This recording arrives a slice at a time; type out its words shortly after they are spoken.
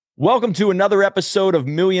Welcome to another episode of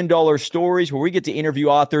Million Dollar Stories, where we get to interview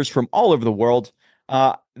authors from all over the world.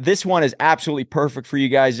 This one is absolutely perfect for you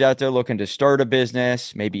guys out there looking to start a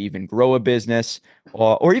business, maybe even grow a business,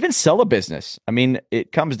 or even sell a business. I mean,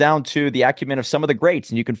 it comes down to the acumen of some of the greats,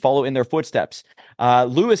 and you can follow in their footsteps.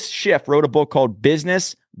 Lewis Schiff wrote a book called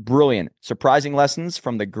Business Brilliant: Surprising Lessons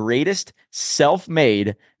from the Greatest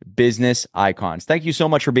Self-Made Business Icons. Thank you so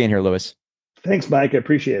much for being here, Lewis. Thanks, Mike. I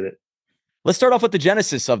appreciate it. Let's start off with the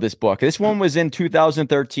genesis of this book. This one was in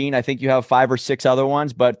 2013. I think you have 5 or 6 other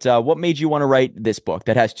ones, but what made you want to write this book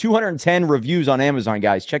that has 210 reviews on Amazon,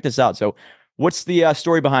 guys? Check this out. So what's the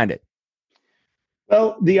story behind it?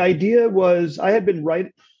 Well, the idea was I had been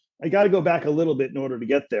writing. I got to go back a little bit in order to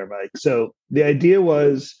get there, Mike. So the idea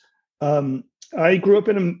was I grew up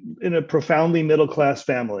in a profoundly middle-class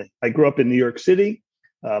family. I grew up in New York City.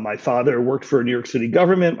 My father worked for New York City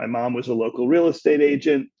government. My mom was a local real estate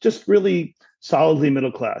agent, just really solidly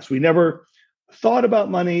middle class. We never thought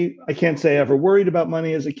about money. I can't say I ever worried about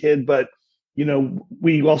money as a kid, but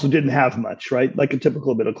we also didn't have much, right? Like a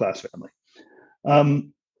typical middle class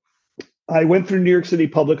family. I went through New York City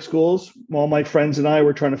public schools. All my friends and I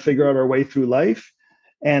were trying to figure out our way through life.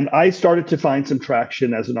 And I started to find some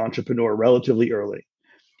traction as an entrepreneur relatively early.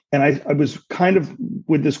 And I was kind of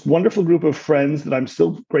with this wonderful group of friends that I'm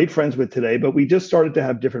still great friends with today, but we just started to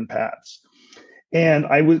have different paths. And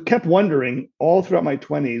kept wondering all throughout my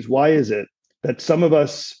 20s, why is it that some of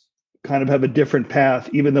us kind of have a different path,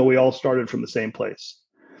 even though we all started from the same place?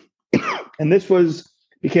 And this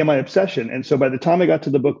became my obsession. And so by the time I got to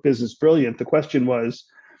the book Business Brilliant, the question was,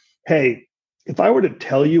 hey, if I were to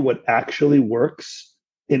tell you what actually works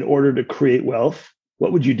in order to create wealth,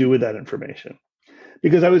 what would you do with that information?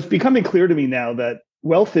 Because it was becoming clear to me now that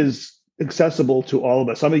wealth is accessible to all of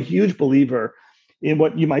us. I'm a huge believer in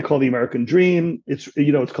what you might call the American dream. It's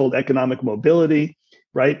called economic mobility,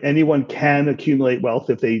 right? Anyone can accumulate wealth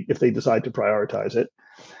if they decide to prioritize it.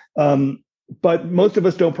 But most of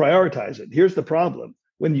us don't prioritize it. Here's the problem.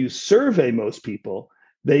 When you survey most people,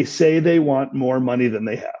 they say they want more money than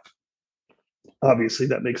they have. Obviously,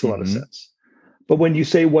 that makes a lot of sense. But when you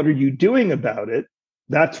say, what are you doing about it?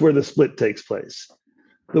 That's where the split takes place.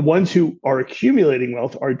 The ones who are accumulating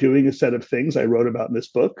wealth are doing a set of things I wrote about in this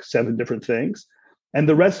book, 7 different things. And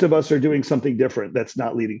the rest of us are doing something different that's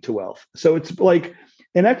not leading to wealth. So it's like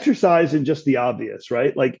an exercise in just the obvious,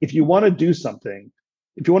 right? Like if you want to do something,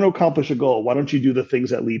 if you want to accomplish a goal, why don't you do the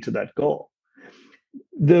things that lead to that goal?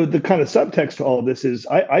 The kind of subtext to all of this is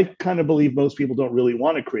I kind of believe most people don't really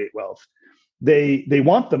want to create wealth. They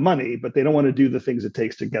want the money, but they don't want to do the things it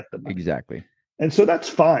takes to get the money. Exactly. And so that's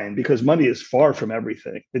fine because money is far from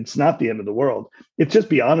everything. It's not the end of the world. It's just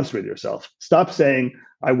be honest with yourself. Stop saying,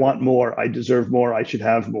 I want more, I deserve more, I should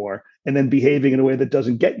have more, and then behaving in a way that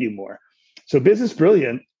doesn't get you more. So Business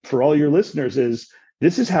Brilliant, for all your listeners,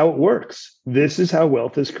 this is how it works. This is how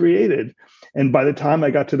wealth is created. And by the time I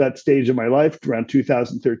got to that stage of my life, around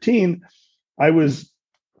 2013, I was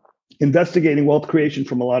investigating wealth creation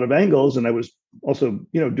from a lot of angles. And I was also,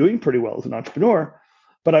 doing pretty well as an entrepreneur.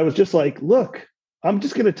 But I was just like, look, I'm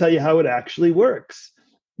just going to tell you how it actually works.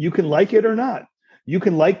 You can like it or not. You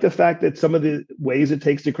can like the fact that some of the ways it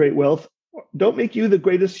takes to create wealth don't make you the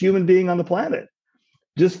greatest human being on the planet.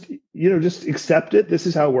 Just accept it. This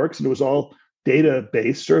is how it works. And it was all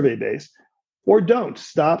data-based, survey-based. Or don't.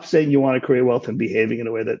 Stop saying you want to create wealth and behaving in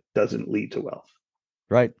a way that doesn't lead to wealth.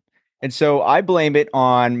 Right. And so I blame it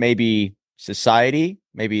on maybe society,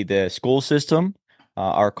 maybe the school system,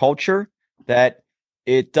 our culture, that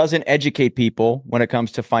it doesn't educate people when it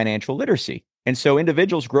comes to financial literacy. And so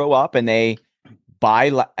individuals grow up and they buy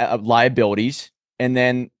liabilities, and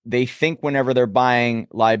then they think whenever they're buying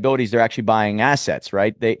liabilities, they're actually buying assets,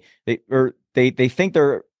 right? They think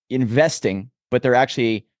they're investing, but they're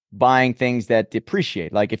actually buying things that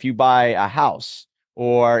depreciate. Like if you buy a house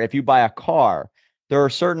or if you buy a car, there are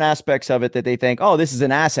certain aspects of it that they think, oh, this is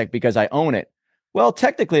an asset because I own it. Well,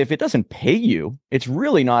 technically, if it doesn't pay you, it's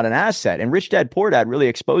really not an asset. And Rich Dad Poor Dad really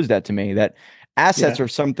exposed that to me, that assets are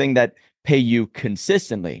something that pay you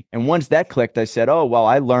consistently. And once that clicked, I said, oh, well,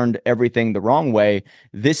 I learned everything the wrong way.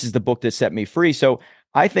 This is the book that set me free. So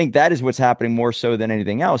I think that is what's happening more so than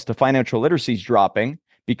anything else. The financial literacy is dropping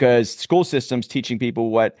because school systems teaching people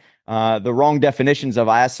what the wrong definitions of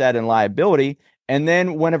asset and liability. And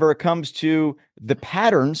then whenever it comes to the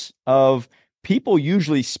patterns of people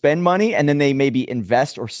usually spend money and then they maybe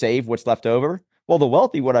invest or save what's left over. Well, the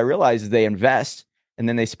wealthy, what I realize is they invest and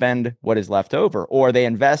then they spend what is left over, or they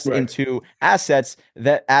invest into assets,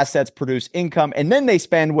 that assets produce income, and then they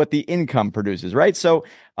spend what the income produces, right? So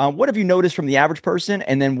what have you noticed from the average person?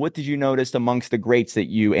 And then what did you notice amongst the greats that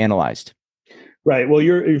you analyzed? Right. Well,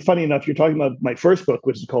 you're funny enough. You're talking about my first book,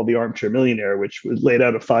 which is called The Armchair Millionaire, which was laid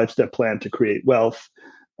out a 5-step plan to create wealth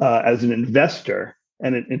as an investor.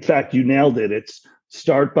 And in fact, you nailed it. It's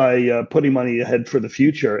start by putting money ahead for the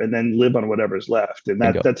future, and then live on whatever's left. And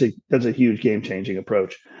Bingo. that's a huge game changing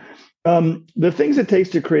approach. The things it takes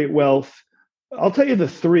to create wealth, I'll tell you the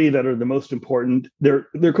three that are the most important.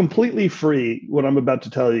 They're completely free. What I'm about to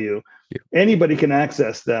tell you, Yeah. anybody can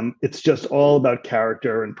access them. It's just all about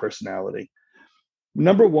character and personality.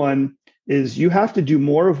 Number one is you have to do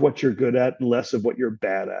more of what you're good at and less of what you're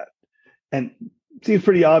bad at. And it seems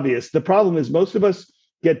pretty obvious. The problem is most of us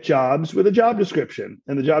get jobs with a job description,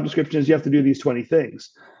 and the job description is you have to do these 20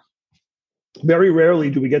 things. Very rarely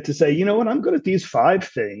do we get to say, you know what, I'm good at these 5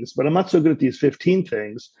 things, but I'm not so good at these 15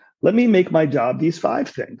 things. Let me make my job these 5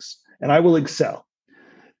 things, and I will excel.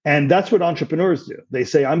 And that's what entrepreneurs do. They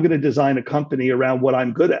say, I'm going to design a company around what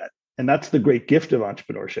I'm good at. And that's the great gift of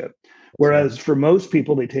entrepreneurship. Whereas for most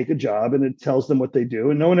people, they take a job and it tells them what they do.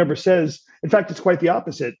 And no one ever says, in fact, it's quite the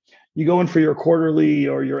opposite. You go in for your quarterly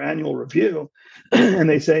or your annual review and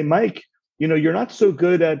they say, Mike, you're not so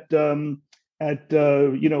good at program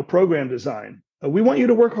design. We want you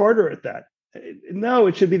to work harder at that. No,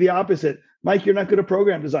 it should be the opposite. Mike, you're not good at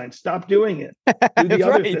program design. Stop doing it. Do the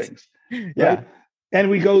other Right. things. Yeah. Right.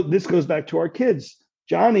 And this goes back to our kids.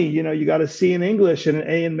 Johnny, you got a C in English and an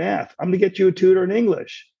A in math. I'm going to get you a tutor in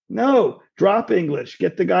English. No, drop English.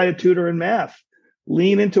 Get the guy a tutor in math.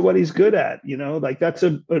 Lean into what he's good at. Like that's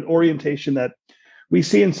an orientation that we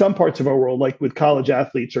see in some parts of our world, like with college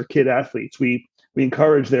athletes or kid athletes. We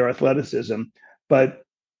encourage their athleticism, but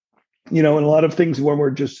in a lot of things when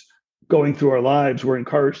we're just going through our lives, we're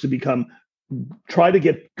encouraged to try to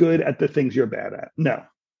get good at the things you're bad at. No.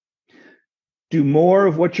 Do more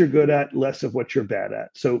of what you're good at, less of what you're bad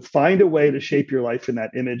at. So find a way to shape your life in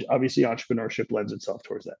that image. Obviously, entrepreneurship lends itself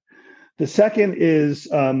towards that. The second is,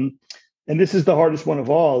 and this is the hardest one of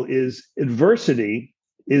all, is adversity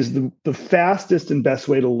is the fastest and best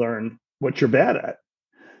way to learn what you're bad at.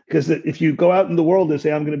 Because if you go out in the world and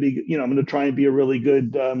say, I'm going to try and be a really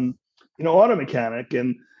good, auto mechanic,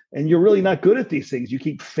 and you're really not good at these things, you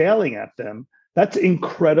keep failing at them. That's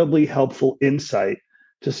incredibly helpful insight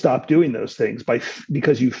to stop doing those things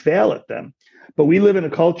because you fail at them. But we live in a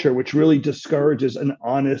culture which really discourages an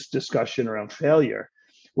honest discussion around failure.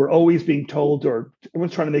 We're always being told, or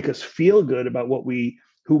everyone's trying to make us feel good about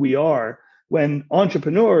who we are, when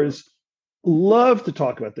entrepreneurs love to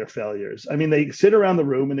talk about their failures. I mean, they sit around the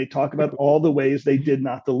room and they talk about all the ways they did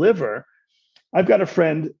not deliver. I've got a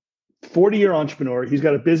friend, 40-year entrepreneur. He's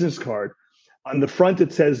got a business card. On the front,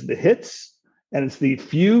 it says the hits, and it's the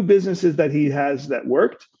few businesses that he has that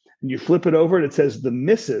worked. And you flip it over and it says the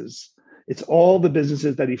misses. It's all the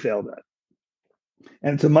businesses that he failed at.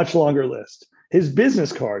 And it's a much longer list. His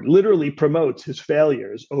business card literally promotes his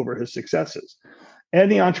failures over his successes.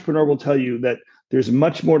 Any entrepreneur will tell you that there's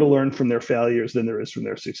much more to learn from their failures than there is from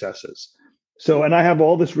their successes. So, and I have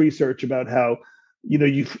all this research about how,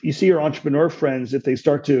 you see your entrepreneur friends, if they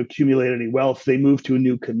start to accumulate any wealth, they move to a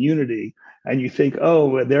new community. And you think,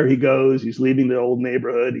 oh, there he goes. He's leaving the old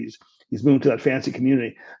neighborhood. He's moving to that fancy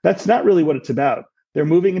community. That's not really what it's about. They're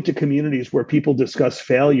moving into communities where people discuss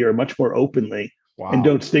failure much more openly. Wow. And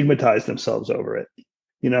don't stigmatize themselves over it,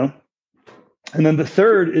 And then the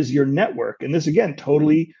third is your network. And this, again,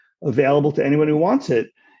 totally available to anyone who wants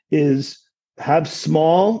it, is have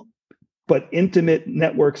small but intimate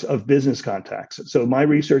networks of business contacts. So my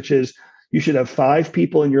research is you should have 5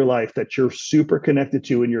 people in your life that you're super connected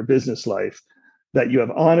to in your business life, that you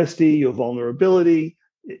have honesty, you have vulnerability.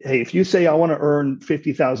 Hey, if you say, I want to earn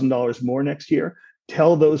 $50,000 more next year,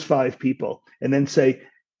 tell those 5 people and then say,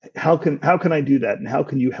 how can I do that? And how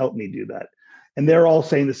can you help me do that? And they're all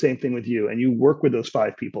saying the same thing with you. And you work with those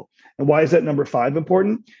 5 people. And why is that number 5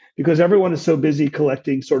 important? Because everyone is so busy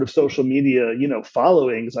collecting sort of social media,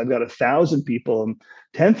 followings. I've got 1,000 people and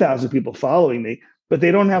 10,000 people following me, but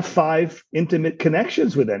they don't have 5 intimate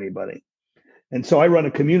connections with anybody. And so I run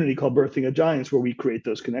a community called Birthing of Giants where we create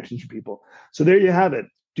those connections for people. So there you have it.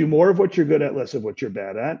 Do more of what you're good at, less of what you're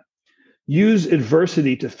bad at. Use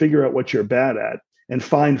adversity to figure out what you're bad at, and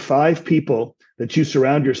find 5 people that you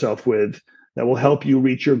surround yourself with that will help you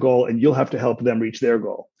reach your goal, and you'll have to help them reach their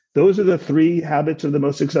goal. Those are the 3 habits of the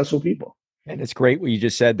most successful people. And it's great what you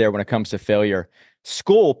just said there when it comes to failure.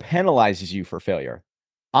 School penalizes you for failure.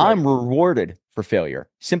 I'm rewarded for failure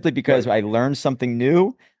simply because I learned something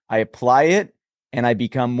new, I apply it, and I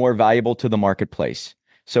become more valuable to the marketplace.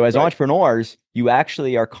 So as entrepreneurs, you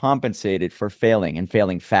actually are compensated for failing and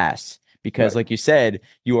failing fast. Because like you said,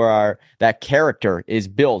 that character is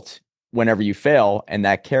built whenever you fail. And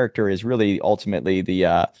that character is really ultimately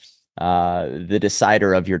the the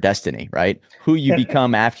decider of your destiny, right? Who you And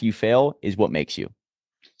become after you fail is what makes you.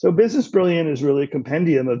 so Business Brilliant is really a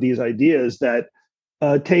compendium of these ideas that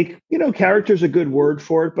take, character's a good word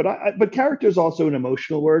for it, but character is also an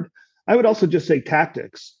emotional word. I would also just say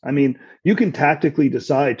tactics. I mean, you can tactically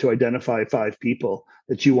decide to identify 5 people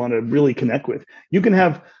that you want to really connect with. You can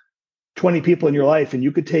have 20 people in your life and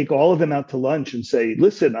you could take all of them out to lunch and say,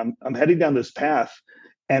 listen, I'm heading down this path.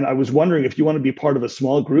 And I was wondering if you want to be part of a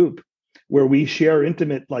small group where we share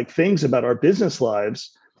intimate like things about our business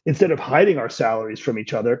lives. Instead of hiding our salaries from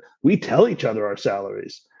each other, we tell each other our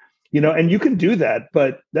salaries, and you can do that,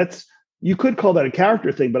 but you could call that a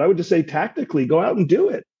character thing, but I would just say tactically go out and do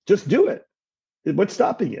it. Just do it. What's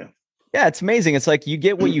stopping you? Yeah, it's amazing. It's like you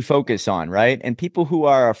get what you focus on, right? And people who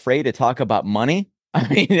are afraid to talk about money, I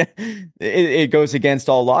mean, it goes against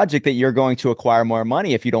all logic that you're going to acquire more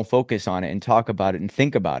money if you don't focus on it and talk about it and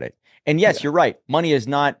think about it. And yes, Yeah. you're right. Money is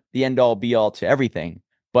not the end all be all to everything.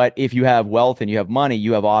 But if you have wealth and you have money,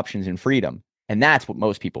 you have options and freedom. And that's what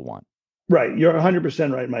most people want. Right. You're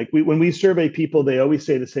 100% right, Mike. When we survey people, they always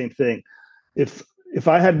say the same thing. If if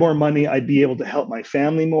I had more money, I'd be able to help my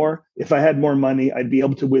family more. If I had more money, I'd be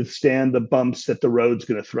able to withstand the bumps that the road's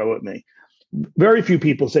going to throw at me. Very few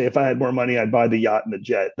people say if I had more money, I'd buy the yacht and the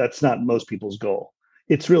jet. That's not most people's goal.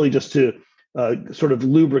 It's really just to sort of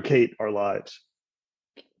lubricate our lives.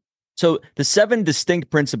 So the 7 distinct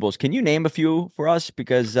principles, can you name a few for us?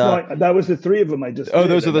 Because No, that was the 3 of them I just oh,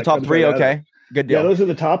 did. those are And the I top could try three. to add them. Okay, good Yeah, deal. those are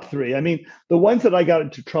the top 3. I mean, the ones that I got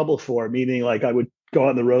into trouble for, meaning like I would go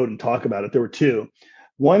on the road and talk about it, there were 2.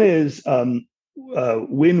 One is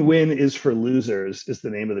win-win is for losers is the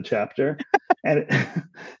name of the chapter. And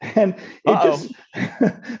and it Uh-oh. just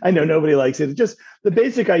I know nobody likes it. It just the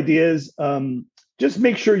basic idea is just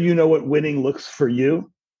make sure you know what winning looks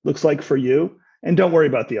like for you, and don't worry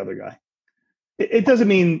about the other guy. It doesn't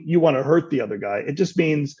mean you want to hurt the other guy. It just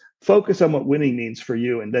means focus on what winning means for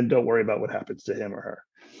you and then don't worry about what happens to him or her.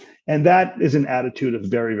 And that is an attitude of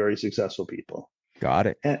very, very successful people. Got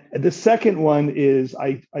it. And the second one is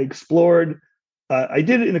I explored, I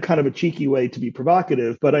did it in a kind of a cheeky way to be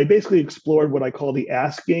provocative, but I basically explored what I call the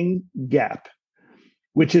asking gap,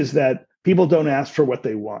 which is that people don't ask for what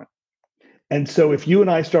they want. And so if you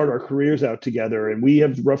and I start our careers out together and we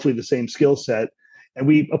have roughly the same skill set and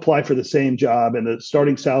we apply for the same job and the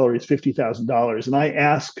starting salary is $50,000 and I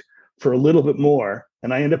ask for a little bit more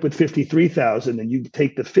and I end up with 53,000 and you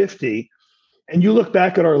take the 50 and you look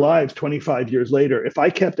back at our lives 25 years later, if I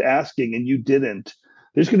kept asking and you didn't,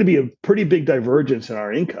 there's going to be a pretty big divergence in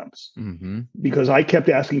our incomes Mm-hmm. because I kept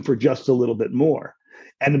asking for just a little bit more.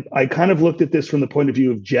 And I kind of looked at this from the point of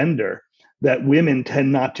view of gender, that women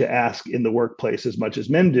tend not to ask in the workplace as much as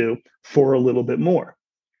men do for a little bit more.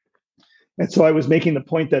 And so I was making the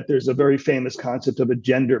point that there's a very famous concept of a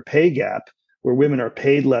gender pay gap where women are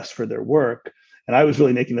paid less for their work. And I was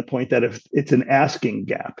really making the point that if it's an asking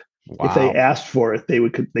gap, if they Wow. asked for it, they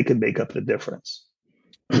could make up the difference.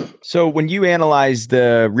 So when you analyze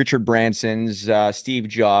the Richard Bransons, Steve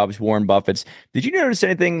Jobs, Warren Buffett's, did you notice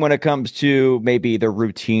anything when it comes to maybe their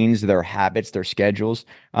routines, their habits, their schedules?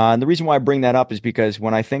 And the reason why I bring that up is because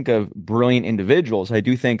when I think of brilliant individuals, I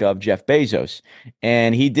do think of Jeff Bezos.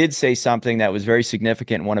 And he did say something that was very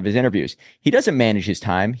significant in one of his interviews. He doesn't manage his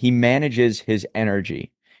time, he manages his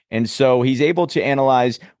energy. And so he's able to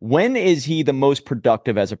analyze when is he the most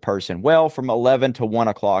productive as a person? Well, from 11 to 1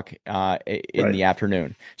 o'clock in Right. the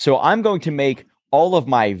afternoon. So I'm going to make all of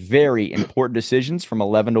my very important decisions from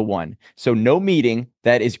 11 to 1. So no meeting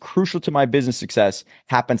that is crucial to my business success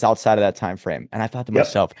happens outside of that time frame. And I thought to Yep.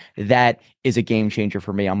 myself, that is a game changer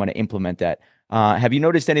for me. I'm going to implement that. Have you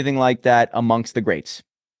noticed anything like that amongst the greats?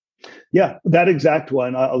 Yeah, that exact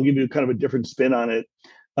one. I'll give you kind of a different spin on it.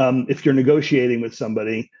 If you're negotiating with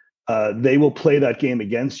somebody, they will play that game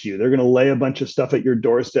against you. They're going to lay a bunch of stuff at your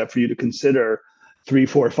doorstep for you to consider 3,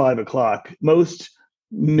 4, 5 o'clock. Most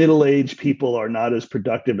middle-aged people are not as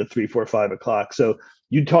productive at 3, 4, 5 o'clock. So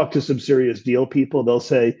you talk to some serious deal people, they'll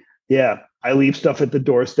say, "Yeah, I leave stuff at the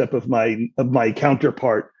doorstep of my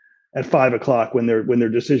counterpart at 5 o'clock when their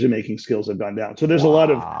decision-making skills have gone down." So there's a lot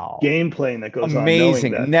of Wow. game playing that goes on, knowing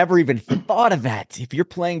Amazing. that. Never even thought of that. If you're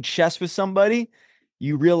playing chess with somebody,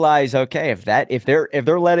 you realize, okay, if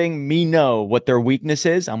they're letting me know what their weakness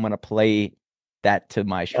is, I'm gonna play that to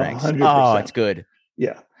my A strengths. hundred Oh, it's percent. good.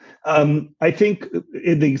 Yeah. I think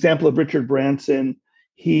in the example of Richard Branson,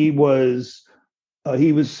 he was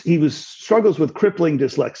he was struggles with crippling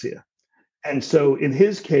dyslexia. And so in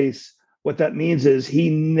his case, what that means is he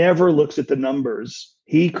never looks at the numbers.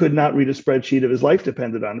 He could not read a spreadsheet if his life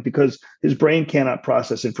depended on it because his brain cannot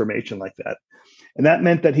process information like that. And that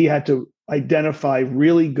meant that he had to identify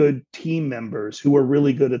really good team members who were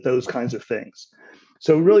really good at those kinds of things.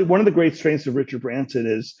 So really one of the great strengths of Richard Branson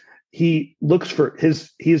is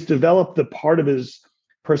he's developed the part of his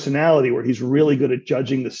personality where he's really good at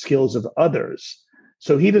judging the skills of others.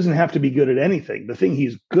 So he doesn't have to be good at anything. The thing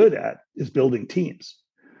he's good at is building teams.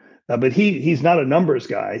 But he's not a numbers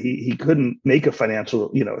guy. He couldn't make a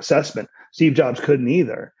financial assessment. Steve Jobs couldn't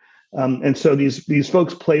either. And so these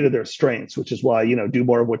folks play to their strengths, which is why do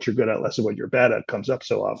more of what you're good at, less of what you're bad at comes up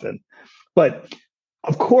so often. But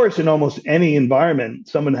of course, in almost any environment,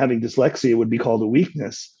 someone having dyslexia would be called a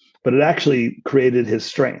weakness, but it actually created his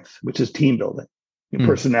strength, which is team building,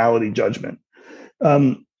 personality, judgment.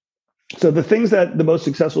 So the things that the most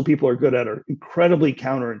successful people are good at are incredibly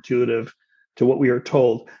counterintuitive to what we are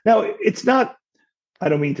told. Now, it's not, I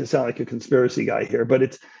don't mean to sound like a conspiracy guy here, but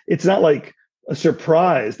it's not like a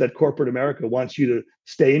surprise that corporate America wants you to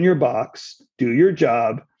stay in your box, do your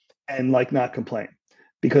job, and not complain,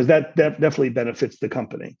 because that definitely benefits the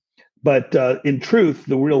company. But in truth,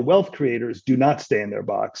 the real wealth creators do not stay in their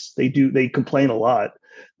box. They complain a lot,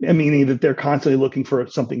 meaning that they're constantly looking for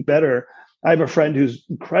something better. I have a friend who's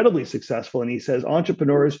incredibly successful, and he says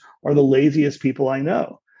entrepreneurs are the laziest people I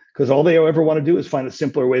know, because all they ever want to do is find a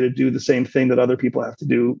simpler way to do the same thing that other people have to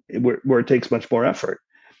do, where it takes much more effort.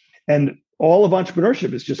 And all of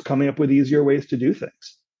entrepreneurship is just coming up with easier ways to do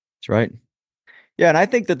things. That's right. Yeah. And I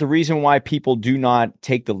think that the reason why people do not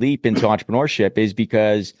take the leap into entrepreneurship is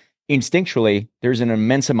because instinctually there's an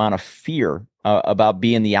immense amount of fear about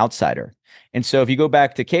being the outsider. And so if you go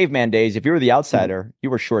back to caveman days, if you were the outsider, you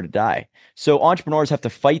were sure to die. So entrepreneurs have to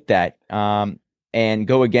fight that and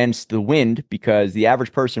go against the wind, because the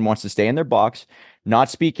average person wants to stay in their box, not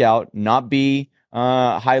speak out, not be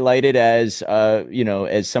highlighted as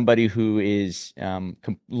as somebody who is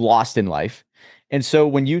lost in life. And so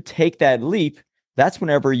when you take that leap, that's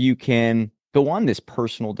whenever you can go on this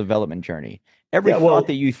personal development journey. Every thought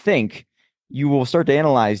that you think, you will start to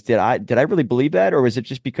analyze, did I really believe that? Or is it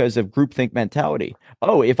just because of groupthink mentality?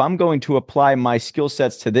 Oh, if I'm going to apply my skill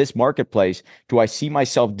sets to this marketplace, do I see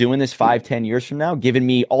myself doing this 5-10 years from now, giving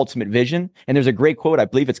me ultimate vision? And there's a great quote, I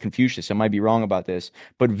believe it's Confucius, I might be wrong about this,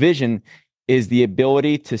 but vision is the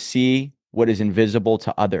ability to see what is invisible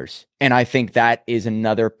to others. And I think that is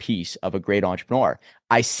another piece of a great entrepreneur.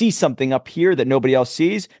 I see something up here that nobody else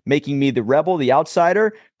sees, making me the rebel, the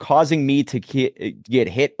outsider, causing me to get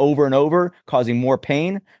hit over and over, causing more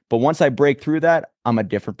pain. But once I break through that, I'm a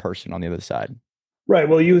different person on the other side. Right.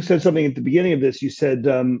 Well, you said something at the beginning of this. You said,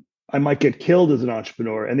 I might get killed as an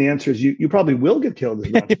entrepreneur. And the answer is you probably will get killed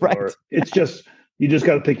as an entrepreneur. Right. It's just, you just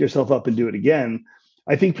got to pick yourself up and do it again.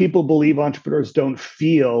 I think people believe entrepreneurs don't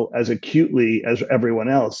feel as acutely as everyone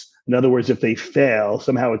else. In other words, if they fail,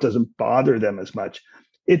 somehow it doesn't bother them as much.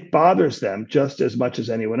 It bothers them just as much as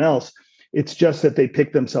anyone else. It's just that they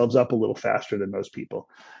pick themselves up a little faster than most people.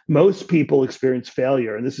 Most people experience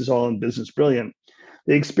failure, and this is all in Business Brilliant.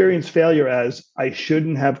 They experience failure as, I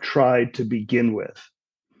shouldn't have tried to begin with.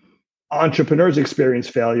 Entrepreneurs experience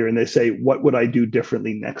failure and they say, what would I do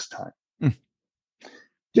differently next time?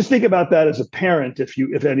 Just think about that as a parent.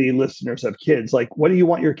 If any listeners have kids, what do you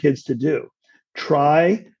want your kids to do?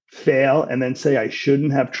 Try, fail, and then say, I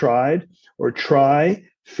shouldn't have tried, or try,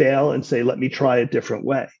 fail, and say, let me try a different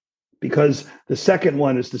way. Because the second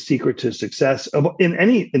one is the secret to success in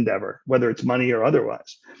any endeavor, whether it's money or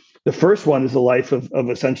otherwise. The first one is the life of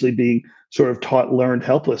essentially being sort of learned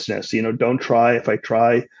helplessness. Don't try. If I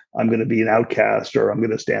try, I'm going to be an outcast, or I'm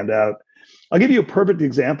going to stand out. I'll give you a perfect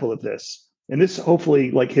example of this. And this hopefully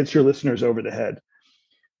hits your listeners over the head.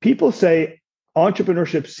 People say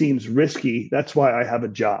entrepreneurship seems risky. That's why I have a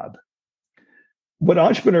job. What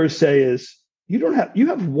entrepreneurs say is you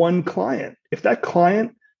have one client. If that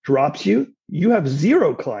client drops you, you have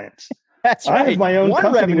 0 clients. That's right. I have my own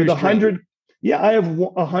company with 100. Yeah, I have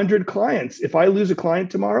 100 clients. If I lose a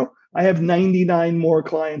client tomorrow, I have 99 more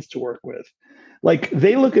clients to work with.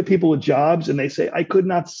 They look at people with jobs and they say, I could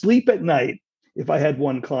not sleep at night if I had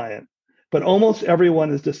one client. But almost everyone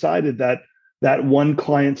has decided that one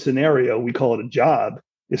client scenario, we call it a job,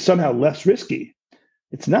 is somehow less risky.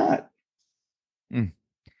 It's not.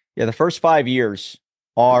 Yeah, the first 5 years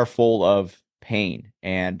are full of pain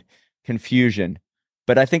and confusion.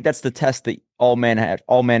 But I think that's the test that all men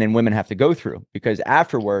and women have to go through, because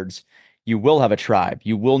afterwards you will have a tribe.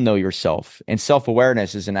 You will know yourself. And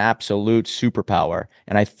self-awareness is an absolute superpower.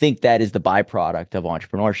 And I think that is the byproduct of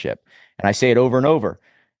entrepreneurship. And I say it over and over.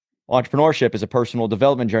 Entrepreneurship is a personal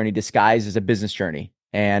development journey disguised as a business journey.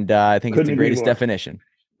 And I think it's the greatest definition.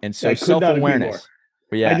 And so self-awareness.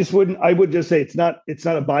 I would just say it's not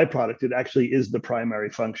a byproduct. It actually is the primary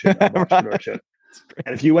function of entrepreneurship.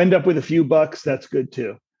 And if you end up with a few bucks, that's good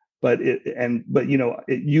too. But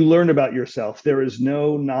you learn about yourself. There is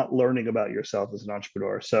no not learning about yourself as an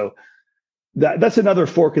entrepreneur. So that's another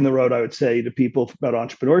fork in the road, I would say, to people about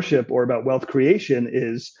entrepreneurship or about wealth creation.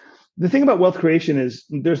 Is the thing about wealth creation is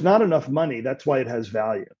there's not enough money. That's why it has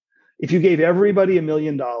value. If you gave everybody $1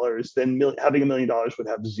 million, then having $1 million would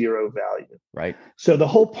have zero value. Right. So the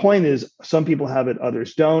whole point is some people have it,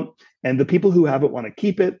 others don't. And the people who have it want to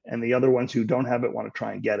keep it, and the other ones who don't have it want to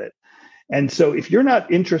try and get it. And so if you're not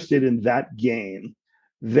interested in that game,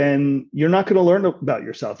 then you're not going to learn about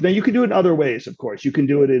yourself. Now, you can do it in other ways, of course. You can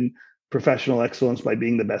do it in professional excellence by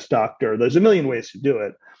being the best doctor. There's a million ways to do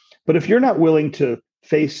it. But if you're not willing to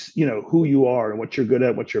face, who you are and what you're good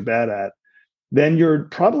at, what you're bad at, then you're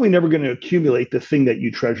probably never going to accumulate the thing that you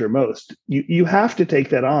treasure most. You have to take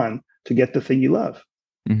that on to get the thing you love.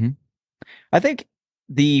 Mm-hmm. I think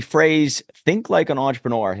the phrase "think like an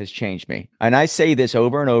entrepreneur" has changed me. And I say this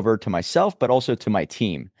over and over to myself, but also to my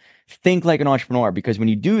team. Think like an entrepreneur, because when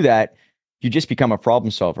you do that, you just become a problem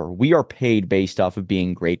solver. We are paid based off of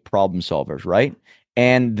being great problem solvers, right?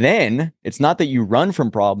 And then it's not that you run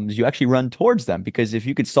from problems, you actually run towards them, because if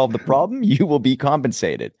you could solve the problem, you will be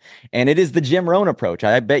compensated. And it is the Jim Rohn approach.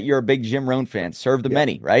 I bet you're a big Jim Rohn fan. Serve the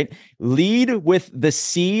many, right? Lead with the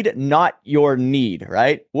seed, not your need,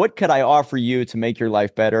 right? What could I offer you to make your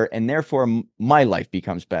life better? And therefore, my life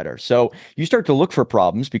becomes better. So you start to look for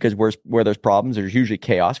problems, because where there's problems, there's usually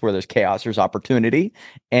chaos. Where there's chaos, there's opportunity.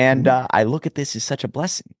 And I look at this as such a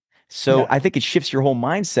blessing. So I think it shifts your whole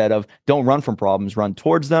mindset of don't run from problems, run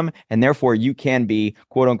towards them. And therefore you can be,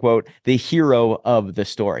 quote unquote, the hero of the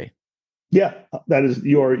story. Yeah,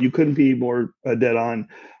 you couldn't be more dead on.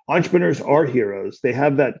 Entrepreneurs are heroes. They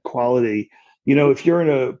have that quality. If you're in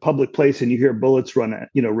a public place and you hear bullets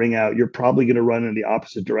ring out, you're probably going to run in the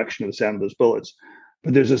opposite direction of the sound of those bullets.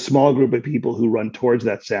 But there's a small group of people who run towards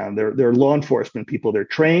that sound. They're law enforcement people. They're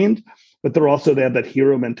trained, but they have that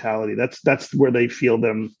hero mentality. That's where they feel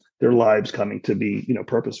their lives coming to be,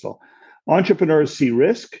 purposeful. Entrepreneurs see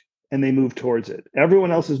risk and they move towards it.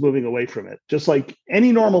 Everyone else is moving away from it, just like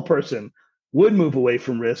any normal person would move away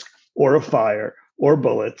from risk or a fire or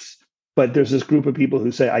bullets. But there's this group of people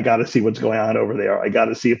who say, I got to see what's going on over there. I got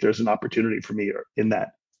to see if there's an opportunity for me in that.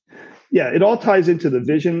 Yeah, it all ties into the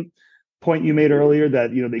vision point you made earlier,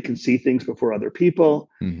 that they can see things before other people.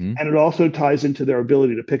 And it also ties into their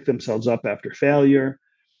ability to pick themselves up after failure.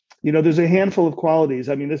 There's a handful of qualities.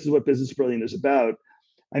 I mean, this is what Business Brilliant is about.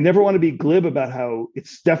 I never want to be glib about how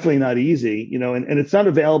it's definitely not easy, and it's not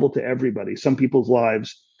available to everybody. Some people's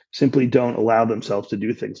lives simply don't allow themselves to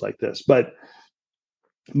do things like this. But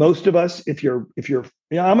most of us, if you're,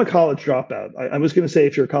 I'm a college dropout. I was going to say,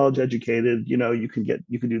 if you're college educated, you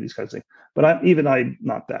can do these kinds of things. But I'm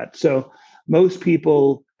not that. So most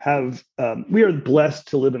people we are blessed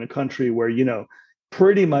to live in a country where,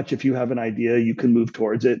 pretty much if you have an idea, you can move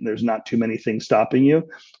towards it and there's not too many things stopping you.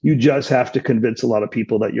 You just have to convince a lot of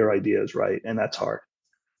people that your idea is right. And that's hard.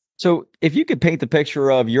 So if you could paint the picture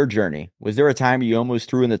of your journey, was there a time you almost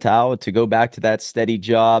threw in the towel to go back to that steady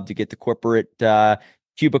job, to get the corporate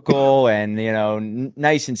cubicle and,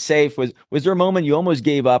 nice and safe? Was there a moment you almost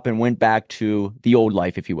gave up and went back to the old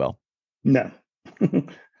life, if you will? No,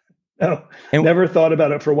 no, never thought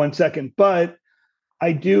about it for 1 second, but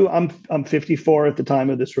I do. I'm 54 at the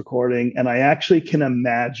time of this recording, and I actually can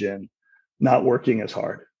imagine not working as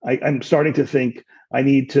hard. I'm starting to think I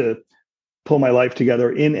need to pull my life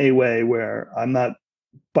together in a way where I'm not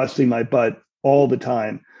busting my butt all the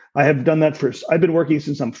time. I've been working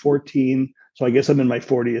since I'm 14, so I guess I'm in my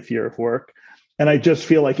 40th year of work, and I just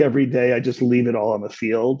feel like every day I just leave it all on the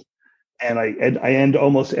field, and I end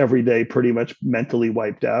almost every day pretty much mentally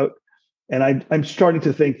wiped out. And I'm starting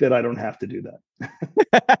to think that I don't have to do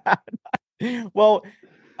that. Well,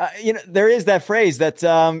 there is that phrase that,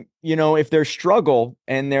 if there's struggle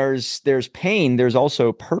and there's pain, there's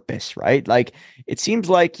also purpose, right? Like, it seems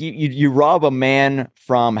like you rob a man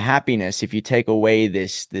from happiness if you take away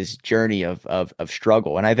this journey of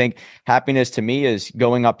struggle. And I think happiness to me is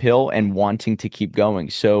going uphill and wanting to keep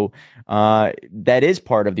going. So that is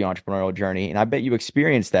part of the entrepreneurial journey. And I bet you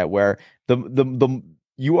experienced that, where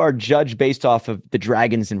you are judged based off of the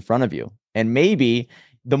dragons in front of you. And maybe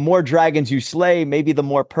the more dragons you slay, maybe the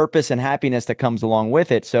more purpose and happiness that comes along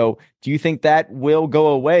with it. So do you think that will go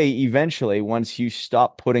away eventually once you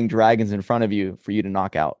stop putting dragons in front of you for you to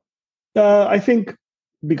knock out? I think,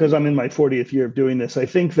 because I'm in my 40th year of doing this, I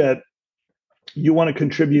think that you want to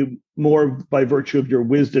contribute more by virtue of your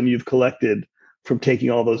wisdom you've collected from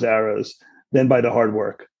taking all those arrows than by the hard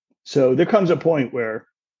work. So there comes a point where,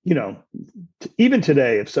 even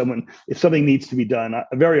today, if something needs to be done,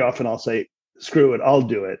 very often I'll say, screw it, I'll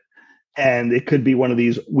do it. And it could be one of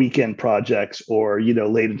these weekend projects or,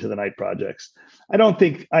 late into the night projects. I don't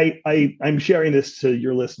think I'm sharing this to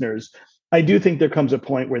your listeners. I do think there comes a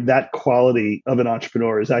point where that quality of an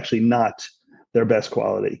entrepreneur is actually not their best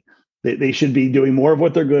quality. They should be doing more of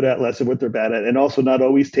what they're good at, less of what they're bad at, and also not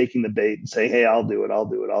always taking the bait and say, hey, I'll do it, I'll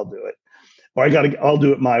do it, I'll do it. Or I'll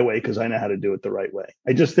do it my way because I know how to do it the right way.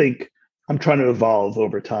 I just think I'm trying to evolve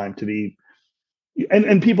over time to be,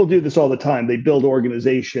 and people do this all the time. They build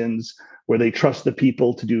organizations where they trust the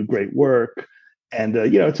people to do great work. And,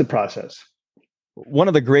 it's a process. One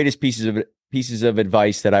of the greatest pieces of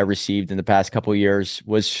advice that I received in the past couple of years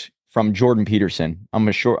was from Jordan Peterson.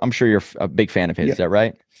 I'm sure you're a big fan of his. Yeah. Is that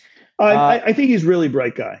right? I think he's really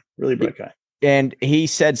bright guy. And he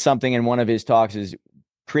said something in one of his talks is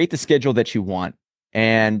create the schedule that you want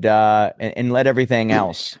and let everything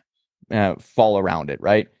else fall around it.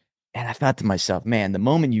 Right. And I thought to myself, man, the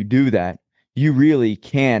moment you do that, you really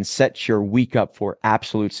can set your week up for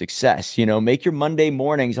absolute success. Make your Monday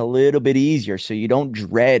mornings a little bit easier so you don't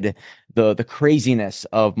dread the craziness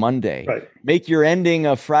of Monday. Right. Make your ending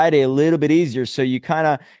of Friday a little bit easier so you kind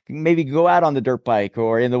of maybe go out on the dirt bike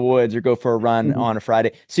or in the woods or go for a run on a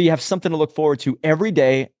Friday. So you have something to look forward to every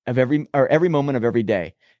day of every moment of every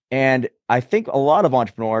day. And I think a lot of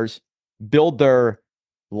entrepreneurs build their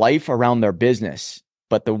life around their business,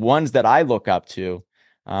 but the ones that I look up to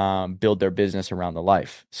build their business around the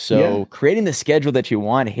life. So creating the schedule that you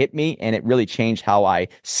want hit me, and it really changed how I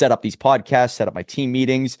set up these podcasts, set up my team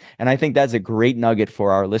meetings. And I think that's a great nugget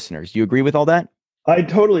for our listeners. Do you agree with all that? I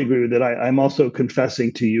totally agree with it. I'm also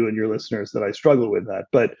confessing to you and your listeners that I struggle with that,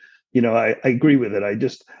 but I agree with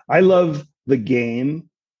it. I love the game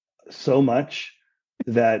so much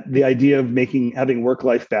that the idea of having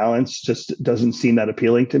work-life balance just doesn't seem that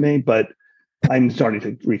appealing to me, but I'm starting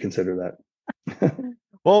to reconsider that.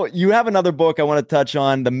 Well, you have another book I want to touch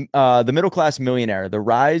on, the Middle Class Millionaire, the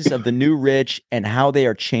rise of the new rich and how they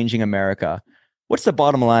are changing America. What's the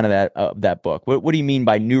bottom line of that book? What do you mean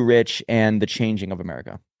by new rich and the changing of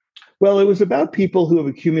America? Well, it was about people who have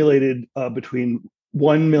accumulated between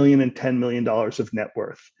 $1 million and $10 million of net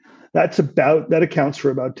worth. That accounts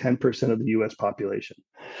for about 10% of the U.S. population.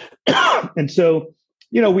 And so,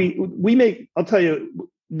 we make. I'll tell you,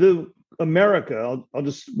 I'll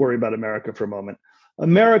just worry about America for a moment.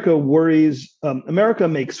 America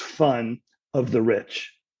makes fun of the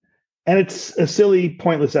rich. And it's a silly,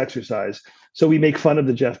 pointless exercise. So we make fun of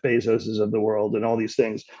the Jeff Bezoses of the world and all these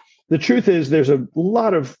things. The truth is there's a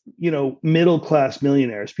lot of, middle-class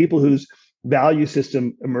millionaires, people whose value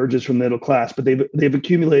system emerges from middle class, but they've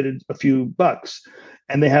accumulated a few bucks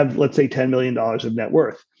and they have, let's say, $10 million of net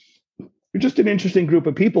worth. You're just an interesting group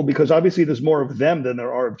of people because obviously there's more of them than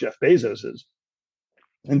there are of Jeff Bezoses.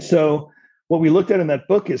 And so what we looked at in that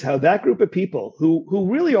book is how that group of people who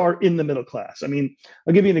really are in the middle class. I mean,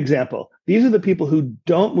 I'll give you an example. These are the people who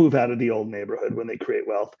don't move out of the old neighborhood when they create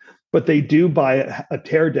wealth, but they do buy a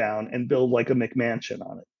tear down and build like a McMansion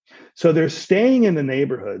on it. So they're staying in the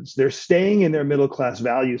neighborhoods, they're staying in their middle class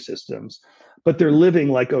value systems, but they're living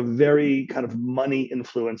like a very kind of money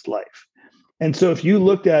influenced life. And so if you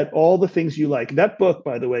looked at all the things you like, that book,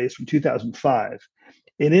 by the way, is from 2005.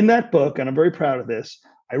 And in that book, and I'm very proud of this,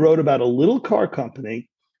 I wrote about a little car company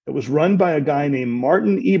that was run by a guy named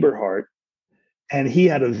Martin Eberhard, and he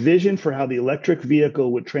had a vision for how the electric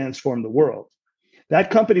vehicle would transform the world. That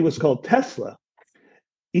company was called Tesla.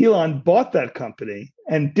 Elon bought that company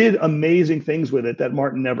and did amazing things with it that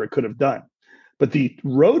Martin never could have done. But the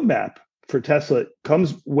roadmap for Tesla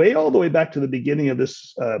comes way all the way back to the beginning of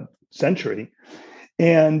this century.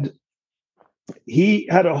 And he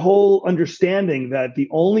had a whole understanding that the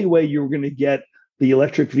only way you were going to get the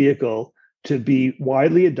electric vehicle to be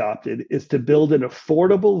widely adopted is to build an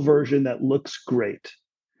affordable version that looks great.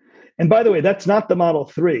 And by the way, that's not the Model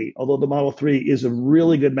 3, although the Model 3 is a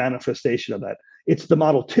really good manifestation of that. It's the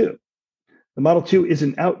Model 2. The Model 2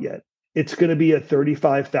 isn't out yet. It's going to be a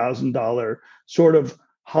 $35,000 sort of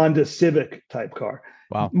Honda Civic type car.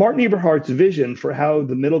 Wow. Martin Eberhard's vision for how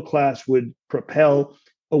the middle class would propel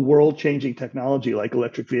a world-changing technology like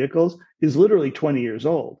electric vehicles is literally 20 years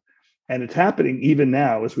old. And it's happening even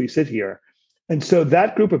now as we sit here. And so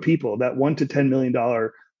that group of people, that $1 to $10 million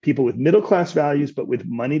people with middle class values, but with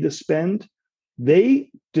money to spend, they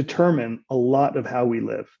determine a lot of how we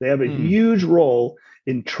live. They have a huge role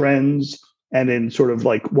in trends and in sort of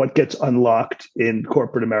like what gets unlocked in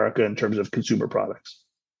corporate America in terms of consumer products.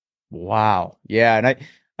 Wow. Yeah. And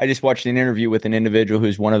I just watched an interview with an individual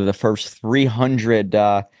who's one of the first 300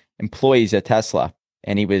 employees at Tesla.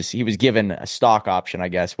 and he was given a stock option, I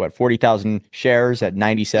guess, what, 40,000 shares at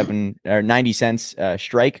 97 or 90 cents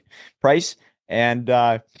strike price. And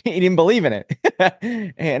he didn't believe in it.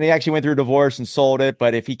 And he actually went through a divorce and sold it.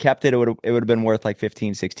 But if he kept it, it would have been worth like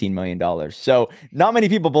 15, $16 million. So not many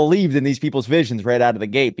people believed in these people's visions right out of the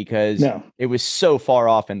gate because No, it was so far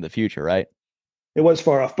off in the future, right? it was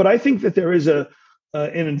far off. But I think that there is a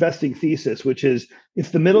an investing thesis, which is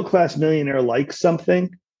if the middle class millionaire likes something,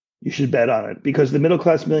 you should bet on it because the middle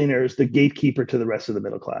class millionaire is the gatekeeper to the rest of the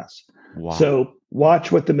middle class. Wow. So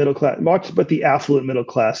watch what the affluent middle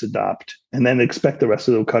class adopt, and then expect the rest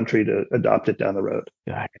of the country to adopt it down the road.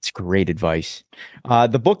 God, it's great advice.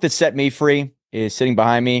 The book that set me free is sitting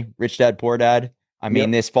behind me, Rich Dad, Poor Dad. I mean,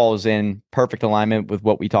 Yep. this falls in perfect alignment with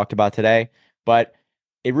what we talked about today, but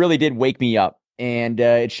it really did wake me up and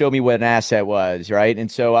it showed me what an asset was, right?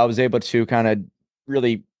 And so I was able to kind of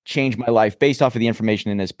really change my life based off of the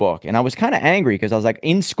information in this book. And I was kind of angry because I was like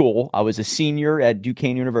in school, I was a senior at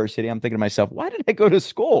Duquesne University. I'm thinking to myself, why did I go to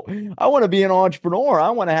school? I want to be an entrepreneur.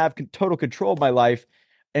 I want to have total control of my life.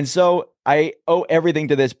 And so I owe everything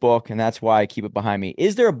to this book, and that's why I keep it behind me.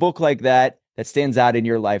 Is there a book like that that stands out in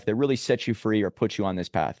your life that really sets you free or puts you on this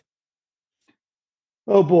path?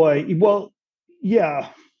 Oh boy. Well, yeah.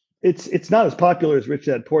 It's not as popular as Rich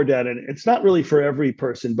Dad Poor Dad, and it's not really for every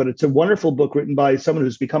person, but it's a wonderful book written by someone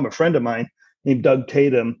who's become a friend of mine named Doug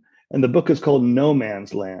Tatum, and the book is called No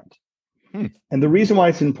Man's Land. Hmm. And the reason why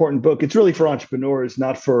it's an important book, it's really for entrepreneurs,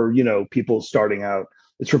 not for, people starting out.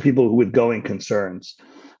 It's for people with going concerns.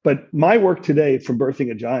 But my work today from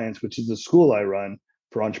Birthing a Giants, which is the school I run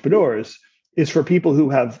for entrepreneurs, is for people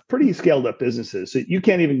who have pretty scaled up businesses. So you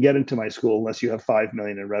can't even get into my school unless you have 5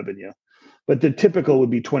 million in revenue. But the typical would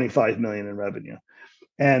be 25 million in revenue.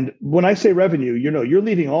 And when I say revenue, you're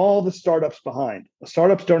leaving all the startups behind.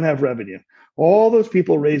 Startups don't have revenue. All those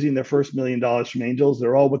people raising their first $1 million from angels,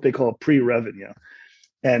 they're all what they call pre-revenue.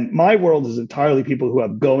 And my world is entirely people who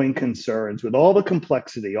have going concerns with all the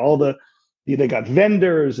complexity, they got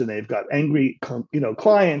vendors and they've got angry,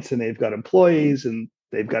 clients and they've got employees and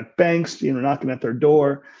they've got banks, knocking at their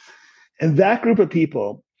door. And that group of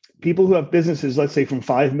people who have businesses, let's say from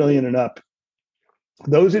 5 million and up,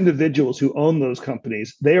 those individuals who own those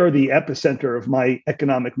companies, they are the epicenter of my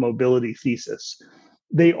economic mobility thesis.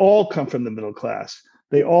 They all come from the middle class.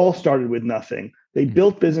 They all started with nothing. They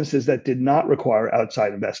built businesses that did not require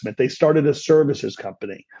outside investment. They started a services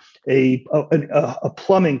company, a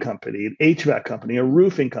plumbing company, an HVAC company, a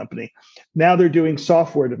roofing company. Now they're doing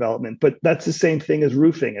software development, but that's the same thing as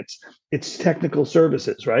roofing. It's technical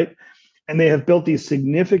services, right? And they have built these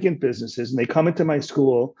significant businesses, and they come into my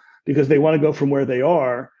school because they want to go from where they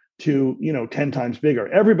are to 10 times bigger.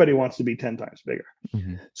 Everybody wants to be 10 times bigger.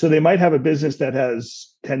 Mm-hmm. So they might have a business that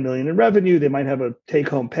has 10 million in revenue. They might have a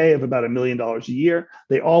take-home pay of about $1 million a year.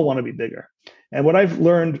 They all want to be bigger. And what I've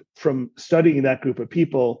learned from studying that group of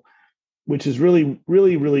people, which is really,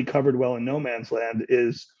 really, really covered well in No Man's Land,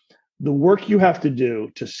 is the work you have to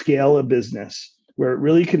do to scale a business where it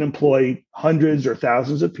really can employ hundreds or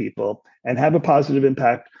thousands of people and have a positive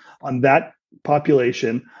impact on that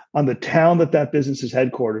population, on the town that business is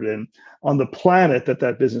headquartered in, on the planet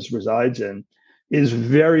that business resides in, is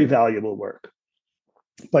very valuable work.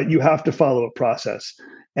 But you have to follow a process.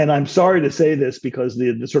 And I'm sorry to say this because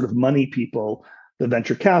the sort of money people, the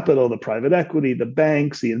venture capital, the private equity, the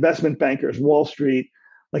banks, the investment bankers, Wall Street,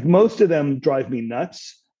 like most of them drive me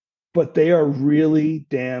nuts, but they are really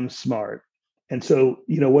damn smart. And so,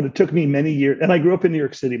 what it took me many years, and I grew up in New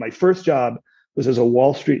York City. My first job was as a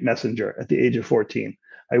Wall Street messenger at the age of 14.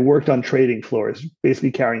 I worked on trading floors,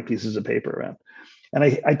 basically carrying pieces of paper around. And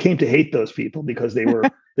I came to hate those people because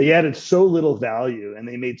they added so little value and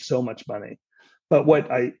they made so much money. But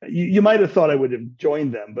you might have thought I would have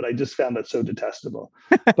joined them, but I just found that so detestable.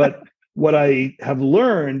 But what I have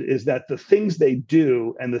learned is that the things they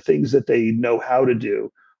do and the things that they know how to do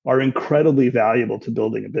are incredibly valuable to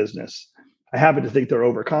building a business. I happen to think they're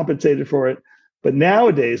overcompensated for it. But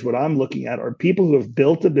nowadays, what I'm looking at are people who have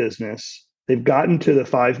built a business. They've gotten to the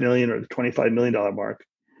 5 million or the $25 million mark.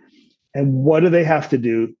 And what do they have to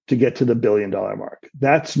do to get to the $1 billion mark?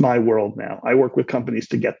 That's my world now. I work with companies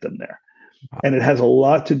to get them there. And it has a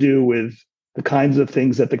lot to do with the kinds of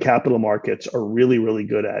things that the capital markets are really, really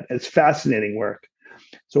good at. It's fascinating work.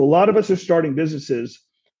 So a lot of us are starting businesses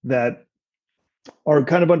that are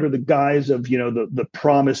kind of under the guise of, the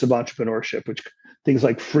promise of entrepreneurship, which things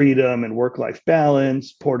like freedom and work-life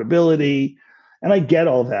balance, portability. And I get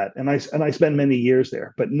all that. And I spend many years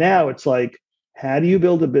there. But now it's like, how do you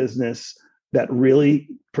build a business that really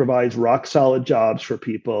provides rock solid jobs for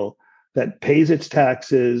people, that pays its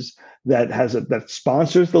taxes, that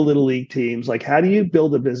sponsors the little league teams. Like, how do you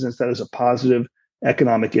build a business that has a positive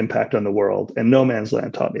economic impact on the world? And No Man's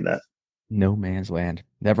Land taught me that. No Man's Land.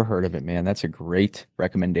 Never heard of it, man. That's a great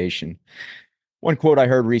recommendation. One quote I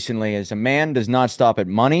heard recently is a man does not stop at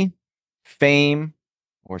money, fame,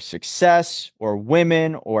 or success, or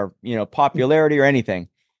women, or popularity, or anything.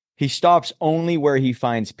 He stops only where he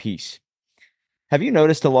finds peace. Have you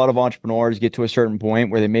noticed a lot of entrepreneurs get to a certain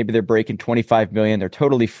point where they're breaking 25 million, they're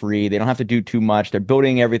totally free, they don't have to do too much, they're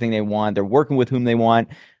building everything they want, they're working with whom they want.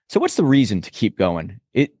 So what's the reason to keep going?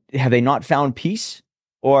 Have they not found peace?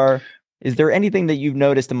 Or is there anything that you've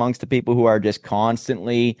noticed amongst the people who are just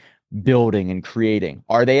constantly building and creating?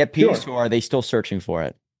 Are they at peace, Sure. or are they still searching for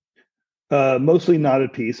it? Mostly not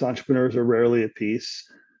at peace. Entrepreneurs are rarely at peace.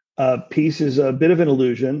 Peace is a bit of an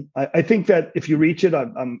illusion. I think that if you reach it,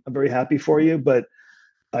 I'm very happy for you. But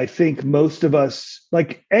I think most of us,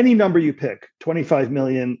 like any number you pick, 25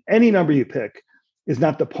 million, any number you pick, is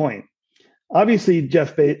not the point. Obviously,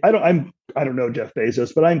 I don't know Jeff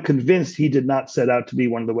Bezos, but I'm convinced he did not set out to be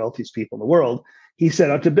one of the wealthiest people in the world. He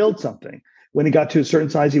set out to build something. When he got to a certain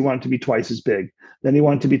size, he wanted to be twice as big. Then he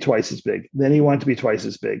wanted to be twice as big. Then he wanted to be twice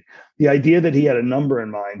as big. The idea that he had a number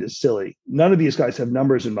in mind is silly. None of these guys have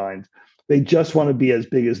numbers in mind. They just want to be as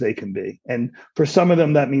big as they can be. And for some of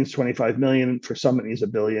them, that means 25 million. For some, it means a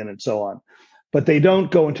billion, and so on. But they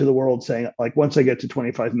don't go into the world saying, like, once I get to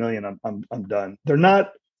 25 million, I'm done. They're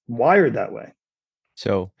not wired that way.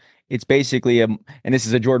 So it's basically and this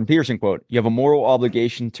is a Jordan Peterson quote, you have a moral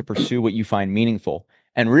obligation to pursue what you find meaningful.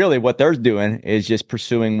 And really what they're doing is just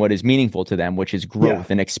pursuing what is meaningful to them, which is Yeah.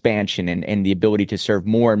 growth and expansion and the ability to serve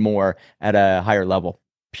more and more at a higher level,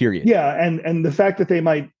 period. Yeah, and the fact that they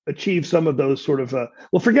might achieve some of those sort of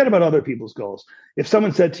well, forget about other people's goals. If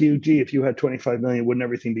someone said to you, "Gee, if you had 25 million, wouldn't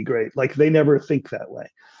everything be great?" Like, they never think that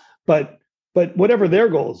way. But whatever their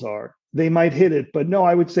goals are, they might hit it. But no,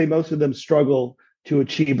 I would say most of them struggle to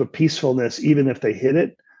achieve a peacefulness, even if they hit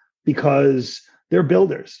it, because they're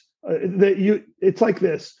builders. It's like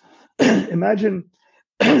this. imagine,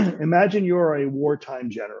 imagine you're a wartime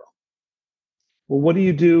general. Well, what do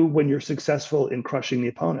you do when you're successful in crushing the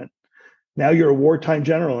opponent? Now you're a wartime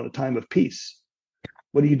general in a time of peace.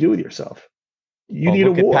 What do you do with yourself? You Well, need a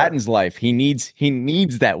look at war. Patton's life. He needs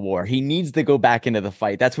that war. He needs to go back into the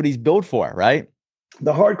fight. That's what he's built for, right?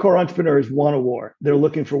 The hardcore entrepreneurs want a war. They're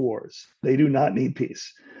looking for wars. They do not need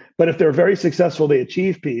peace. But if they're very successful, they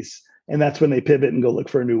achieve peace. And that's when they pivot and go look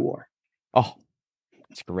for a new war. Oh,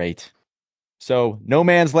 that's great. So, No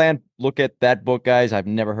Man's Land, look at that book, guys. I've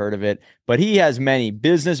never heard of it, but he has many.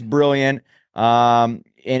 Business Brilliant. And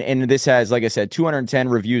this has, like I said, 210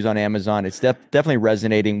 reviews on Amazon. It's definitely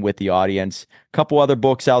resonating with the audience. A couple other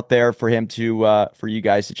books out there for him for you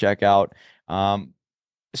guys to check out.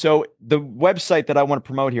 So the website that I want to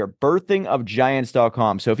promote here,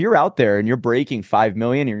 birthingofgiants.com. So if you're out there and you're breaking 5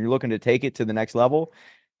 million and you're looking to take it to the next level,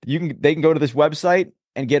 they can go to this website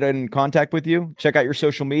and get in contact with you. Check out your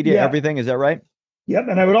social media, Yeah. everything. Is that right? Yep.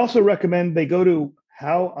 And I would also recommend they go to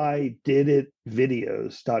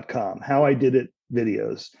howididitvideos.com, How I Did It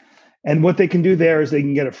Videos. And what they can do there is they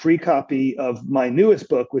can get a free copy of my newest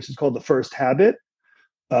book, which is called The First Habit,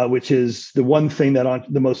 which is the one thing that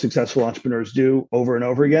the most successful entrepreneurs do over and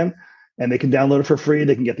over again. And they can download it for free.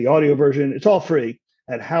 They can get the audio version. It's all free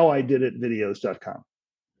at howididitvideos.com.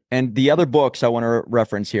 And the other books I want to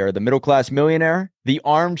reference here, The Middle Class Millionaire, The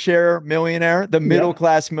Armchair Millionaire, The Middle Yep.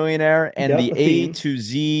 Class Millionaire, and Yep. The A A theme. to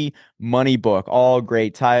Z Money Book. All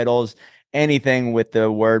great titles. Anything with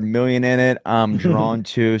the word million in it, I'm drawn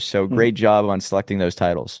to. So great job on selecting those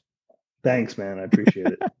titles. Thanks, man. I appreciate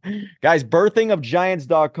it. Guys,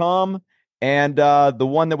 birthingofgiants.com and the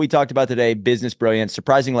one that we talked about today, Business Brilliance,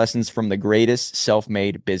 surprising lessons from the greatest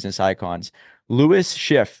self-made business icons. Louis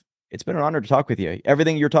Schiff, it's been an honor to talk with you.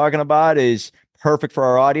 Everything you're talking about is perfect for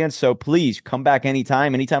our audience. So please come back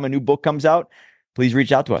anytime. Anytime a new book comes out, please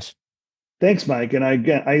reach out to us. Thanks, Mike. And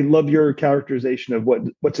I love your characterization of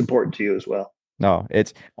what's important to you as well. No,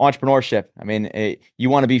 it's entrepreneurship. I mean, you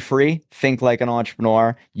want to be free, think like an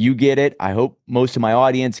entrepreneur. You get it. I hope most of my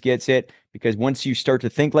audience gets it, because once you start to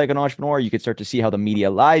think like an entrepreneur, you can start to see how the media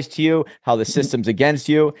lies to you, how the system's against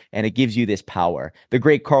you, and it gives you this power. The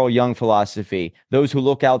great Carl Jung philosophy, those who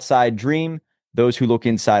look outside dream, those who look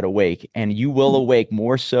inside awake, and you will awake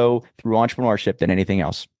more so through entrepreneurship than anything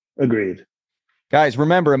else. Agreed. Guys,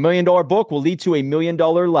 remember, $1 million book will lead to $1 million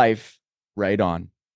life. Right on.